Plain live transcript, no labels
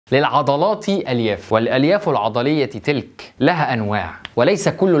للعضلات ألياف، والألياف العضلية تلك لها أنواع، وليس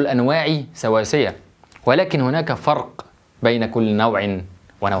كل الأنواع سواسية، ولكن هناك فرق بين كل نوع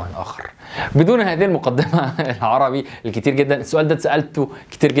ونوع آخر. بدون هذه المقدمة العربي الكتير جدا، السؤال ده اتسألته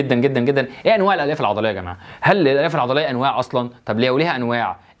كتير جدا جدا جدا، ايه أنواع الألياف العضلية يا جماعة؟ هل الألياف العضلية أنواع أصلا؟ طب ليه وليها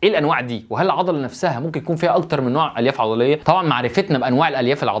أنواع؟ ايه الانواع دي؟ وهل العضله نفسها ممكن يكون فيها اكتر من نوع الياف عضليه؟ طبعا معرفتنا بانواع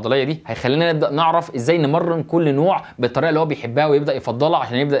الالياف العضليه دي هيخلينا نبدا نعرف ازاي نمرن كل نوع بالطريقه اللي هو بيحبها ويبدا يفضلها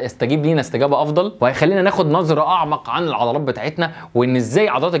عشان يبدا يستجيب لينا استجابه افضل، وهيخلينا ناخد نظره اعمق عن العضلات بتاعتنا وان ازاي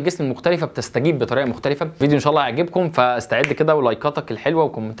عضلات الجسم المختلفه بتستجيب بطريقه مختلفه. الفيديو ان شاء الله هيعجبكم، فاستعد كده ولايكاتك الحلوه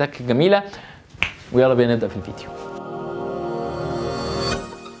وكومنتاتك الجميله، ويلا بينا نبدا في الفيديو.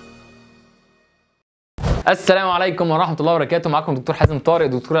 السلام عليكم ورحمه الله وبركاته. معاكم دكتور حازم طارق،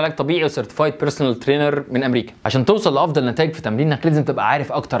 دكتور علاج طبيعي وسيرتيفايد بيرسونال ترينر من امريكا. عشان توصل لافضل نتائج في تمرينك لازم تبقى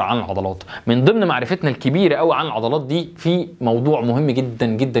عارف اكتر عن العضلات. من ضمن معرفتنا الكبيره قوي عن العضلات دي في موضوع مهم جدا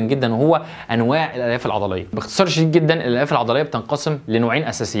جدا جدا، وهو انواع الالياف العضليه. باختصار شديد جدا الالياف العضليه بتنقسم لنوعين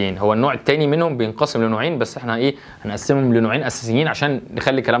اساسيين، هو النوع الثاني منهم بينقسم لنوعين، بس احنا هنقسمهم لنوعين اساسيين عشان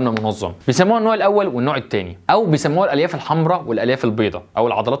نخلي كلامنا منظم. بيسموها النوع الاول والنوع الثاني، او بيسموها الالياف الحمراء والالياف البيضاء، او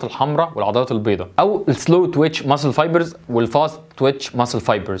العضلات الحمراء والعضلات البيضاء، او السلو تويتش ماسل فايبرز والفاست تويتش ماسل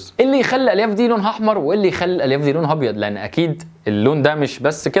فايبرز. اللي يخلي الالياف دي لونها احمر واللي يخلي الالياف دي لونها ابيض، لان اكيد اللون ده مش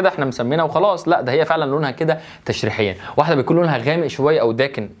بس كده احنا مسمينها وخلاص، لا ده هي فعلا لونها كده تشريحيا. واحده بيكون لونها غامق شويه او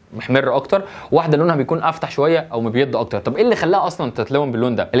داكن محمر اكتر، واحده لونها بيكون افتح شويه او مبيض اكتر. طب ايه اللي خلاها اصلا تتلون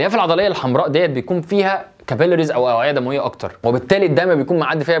باللون ده؟ الالياف العضليه الحمراء ديت بيكون فيها كابيلاريز او اوعيه دمويه اكتر، وبالتالي الدم بيكون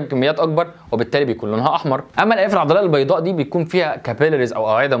معدي فيها بكميات اكبر، وبالتالي بيكون لونها احمر. اما الالياف العضليه البيضاء دي بيكون فيها كابيلاريز او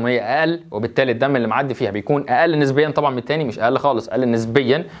اوعيه دمويه اقل، وبالتالي الدم اللي معدي فيها بيكون اقل نسبيا طبعا من الثاني، مش اقل خالص، اقل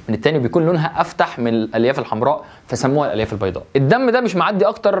نسبيا من الثاني، بيكون لونها افتح من الالياف الحمراء، فسموها الالياف البيضاء. الدم ده مش معدي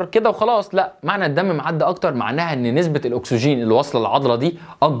اكتر كده وخلاص، لا، معنى الدم معدي اكتر معناها ان نسبه الاكسجين اللي واصله للعضله دي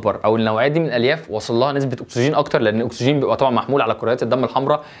اكبر، او النوعيه دي من الالياف وصل لها نسبه اكسجين اكتر، لان الاكسجين بيبقى طبعا محمول على كريات الدم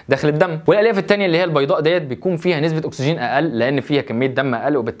الحمراء داخل الدم. والالياف الثانيه اللي هي البيضاء ديت بيكون فيها نسبه اكسجين اقل، لان فيها كميه دم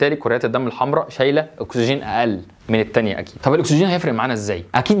اقل، وبالتالي كريات الدم الحمراء شايله اكسجين اقل من الثانيه اكيد. طب الاكسجين هيفرق معانا ازاي؟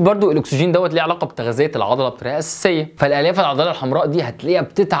 اكيد برضو الاكسجين دوت ليه علاقه بتغذيه العضله بطريقه اساسيه، فالالياف العضليه الحمراء دي هتلاقيها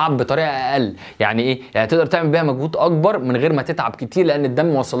بتتعب بطريقه اقل. يعني ايه؟ يعني تقدر تعمل بيها مجهود اكبر من غير ما تتعب كتير، لان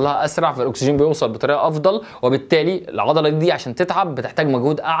الدم وصل لها اسرع، فالاكسجين بيوصل بطريقه افضل، وبالتالي العضله دي عشان تتعب بتحتاج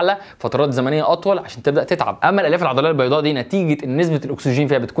مجهود اعلى فترات زمنيه اطول عشان تبدا تتعب. اما الالياف العضليه البيضاء دي نتيجه ان نسبه الاكسجين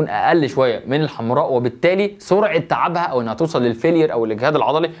فيها بتكون اقل شويه من الحمراء، وبالتالي سرعه تعبها او انها توصل للفيلير او الاجهاد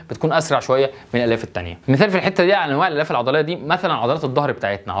العضلي بتكون اسرع شويه من الالياف الثانيه. مثال في الحته دي على انواع الالياف العضليه دي، مثلا عضلات الظهر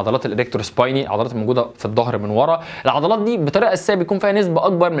بتاعتنا، عضلات الاريكتور سبايني، العضلات الموجوده في الظهر من ورا. العضلات دي بطريقه اساسيه بيكون فيها نسبه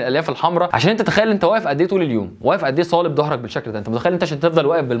اكبر من الالياف الحمراء، عشان انت تخيل انت واقف قد ايه طول اليوم، واقف قد ايه صالب ظهرك بالشكل ده. انت متخيل انت عشان تفضل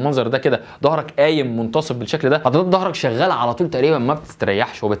واقف بالمنظر ده كده، ظهرك قايم منتصب بالشكل ده، عضلات ظهرك شغاله على طول تقريبا ما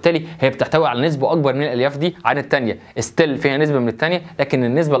بتستريحش، وبالتالي هي بتحتوي على نسبه اكبر من الالياف دي عن الثانيه. ستيل فيها نسبه من الثانيه، لكن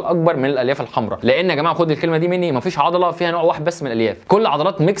النسبه الاكبر من الالياف الحمراء. لان يا جماعه خد الكلمه دي مني، مفيش عضله فيها نوع واحد بس من الالياف، كل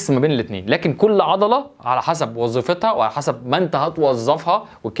عضلات ميكس ما بين الاثنين، لكن كل عضله على حسب وظيفتها وعلى حسب ما انت هتوظفها،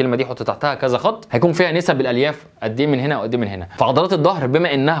 والكلمه دي حط تحتها كذا خط، هيكون فيها نسب الالياف قد ايه من هنا وقد ايه من هنا. فعضلات الظهر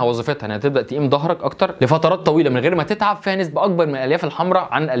بما انها وظيفتها انها تبدا تقيم ظهرك اكتر لفترات طويله من غير ما تتعب، فيها نسبه اكبر من الالياف الحمراء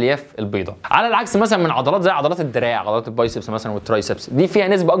عن الالياف البيضاء. على العكس مثلا من عضلات زي عضلات الدراع، عضلات البايسبس مثلا والترايسبس، دي فيها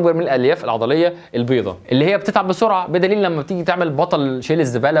نسبه اكبر من الالياف العضليه البيضاء، اللي هي بتتعب بسرعه، بدليل لما بتيجي تعمل بطل شيل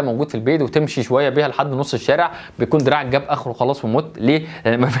الزباله موجود في البيت وتمشي شويه بيها لحد نص الشارع، بيكون دراعك جاب اخره خلاص ومت. ليه؟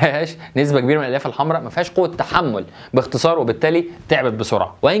 لان ما فيهاش نسبه كبيره من الالياف الحمراء، ما فيهاش قوه تحمل باختصار، وبالتالي تعبت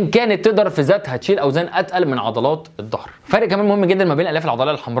بسرعه، وان كانت تقدر في ذاتها تشيل اوزان اتقل من عضلات الظهر. فرق كمان مهم جدا ما بين الالياف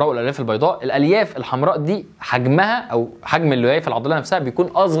العضليه الحمراء والالياف البيضاء. الالياف الحمراء دي حجمها او حجم الالياف العضليه نفسها بيكون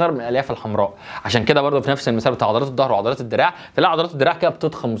اصغر من الالياف الحمراء، عشان كده برضه في نفس المثال بتاع عضلات الظهر وعضلات الدراع، تلاقي عضلات الدراع كده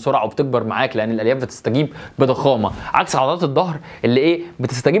بتضخم بسرعه وبتكبر معاك، لان الالياف بتستجيب بضخامه، عكس عضلات الظهر اللي ايه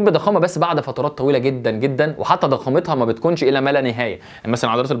بتستجيب بضخامه بس بعد فترات طويله جدا جدا، وحتى ضخامتها ما بتكونش الى ما لا نهايه. يعني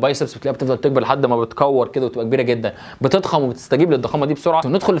مثلا عضلات البايسبس بتلاقيها بتفضل تكبر لحد ما بتكور كده وتبقى كبيره جدا، بتضخم وبتستجيب للضخامه دي بسرعه.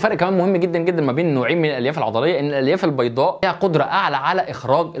 وندخل لفرق كمان مهم جدا جدا ما بين نوعين من الالياف العضليه، ان الالياف البيضاء ليها قدره اعلى على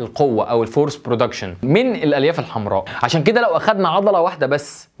اخراج القوه او الفورس برودكشن من الالياف الحمراء. عشان كده لو اخذنا عضله واحده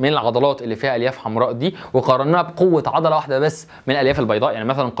بس من العضلات اللي فيها الياف حمراء دي وقارناها بقوه عضله واحده بس من الالياف البيضاء، يعني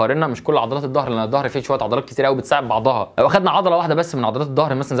مثلا قارنا مش كل عضلات الظهر، لان الظهر فيه شويه عضلات كتير قوي بتساعد بعضها، لو اخذنا عضله واحده بس من عضلات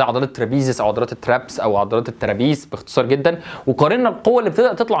الظهر مثلا زي عضلات الترابيزيس او عضلات الترابس او عضلات الترابيس باختصار جدا، وقارنا القوه اللي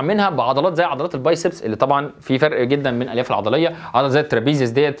بتبدا تطلع منها بعضلات زي عضلات البايسبس اللي طبعا طبعا في فرق جدا من الالياف العضليه. عضله زي الترابيزيوس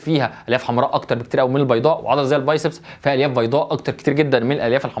ديت فيها الياف حمراء اكتر بكتير قوي من البيضاء، وعضله زي البايسبس فيها الياف بيضاء اكتر كتير جدا من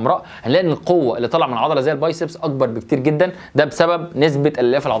الالياف الحمراء. هنلاقي ان القوه اللي طالعه من عضله زي البايسبس اكبر بكتير جدا، ده بسبب نسبه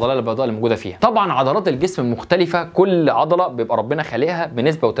الالياف العضليه البيضاء اللي موجوده فيها. طبعا عضلات الجسم مختلفه، كل عضله بيبقى ربنا خالقها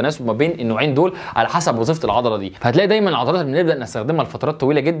بنسبه وتناسب ما بين النوعين دول على حسب وظيفه العضله دي. فهتلاقي دايما العضلات اللي بنبدا نستخدمها لفترات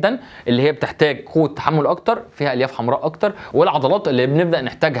طويله جدا اللي هي بتحتاج قوه تحمل اكتر فيها الياف حمراء اكتر، والعضلات اللي بنبدا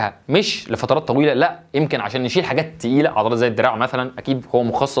نحتاجها مش لفترات طويله، لا يمكن عشان نشيل حاجات تقيله، عضلات زي الدراع مثلا اكيد هو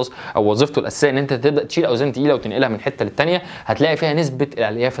مخصص او وظيفته الاساسيه ان انت تبدا تشيل اوزان تقيله وتنقلها من حته للثانيه، هتلاقي فيها نسبه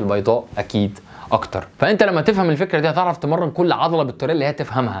الالياف البيضاء اكيد اكتر. فانت لما تفهم الفكره دي هتعرف تمرن كل عضله بالطريقه اللي هي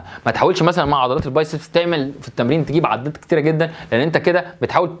تفهمها. ما تحاولش مثلا مع عضلات البايسبس تعمل في التمرين تجيب عدات كتيره جدا، لان انت كده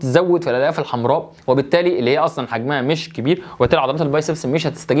بتحاول تزود في الالياف الحمراء، وبالتالي اللي هي اصلا حجمها مش كبير، وبالتالي عضلات البايسبس مش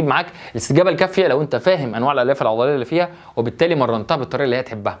هتستجيب معاك الاستجابه الكافيه لو انت فاهم انواع الالياف العضليه اللي فيها، وبالتالي مرنتها بالطريقه اللي هي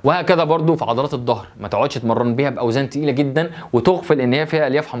تحبها. وهكذا برده في عضلات الظهر، ما تقعدش تمرن بيها باوزان تقيله جدا وتغفل ان هي فيها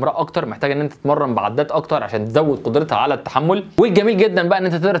الياف حمراء اكتر، محتاج ان انت تتمرن بعدات اكتر عشان تزود قدرتها على التحمل. والجميل جدا بقى ان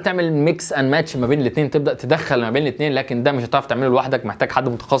انت تقدر تعمل ميكس اند ماتش ما بين الاثنين، تبدا تدخل ما بين الاثنين، لكن ده مش هتعرف تعمله لوحدك، محتاج حد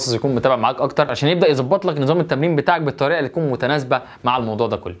متخصص يكون متابع معاك اكتر عشان يبدا يظبط لك نظام التمرين بتاعك بالطريقه اللي تكون متناسبه مع الموضوع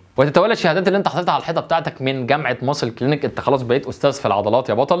ده كله. وتتولى الشهادات اللي انت حاططها على الحيطه بتاعتك من جامعه ماسل كلينك، انت خلاص بقيت استاذ في العضلات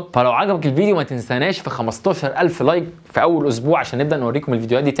يا بطل. فلو عجبك الفيديو ما تنساناش في 15000 لايك في اول اسبوع عشان نبدا نوريكم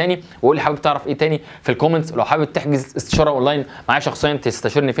الفيديوهات دي تاني، وقول لي حابب تعرف ايه تاني في الكومنتس. ولو حابب تحجز استشاره اونلاين معايا شخصيا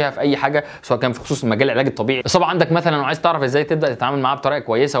تستشيرني فيها في اي حاجه سواء كان في خصوص مجال العلاج الطبيعي، اصابه عندك مثلا وعايز تعرف ازاي تبدا تتعامل معاها بطريقه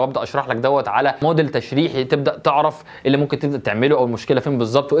كويسه، وابدا اشرح لك دوت على موديل تشريحي تبدا تعرف اللي ممكن تبدا تعمله او المشكله فين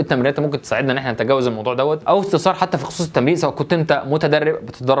بالظبط، وايه التمرينات ممكن تساعدنا ان احنا نتجاوز الموضوع دوت، او استفسار حتى في خصوص التمرين سواء كنت انت متدرب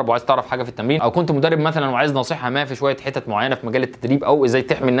بتتدرب وعايز تعرف حاجه في التمرين، او كنت مدرب مثلا وعايز نصيحه ما في شويه حتت معينه في مجال التدريب، او ازاي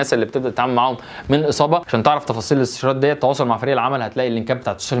تحمي الناس اللي بتبدا تتعامل معاهم من الاصابه. عشان تعرف تفاصيل الاستشارات ديت تواصل مع فريق العمل، هتلاقي اللينكات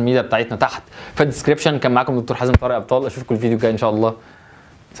بتاعت السوشيال ميديا بتاعتنا تحت في الديسكربشن. كان معاكم دكتور حازم طارق ابطال، اشوفكم الفيديو الجاي ان شاء الله.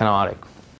 سلام عليكم.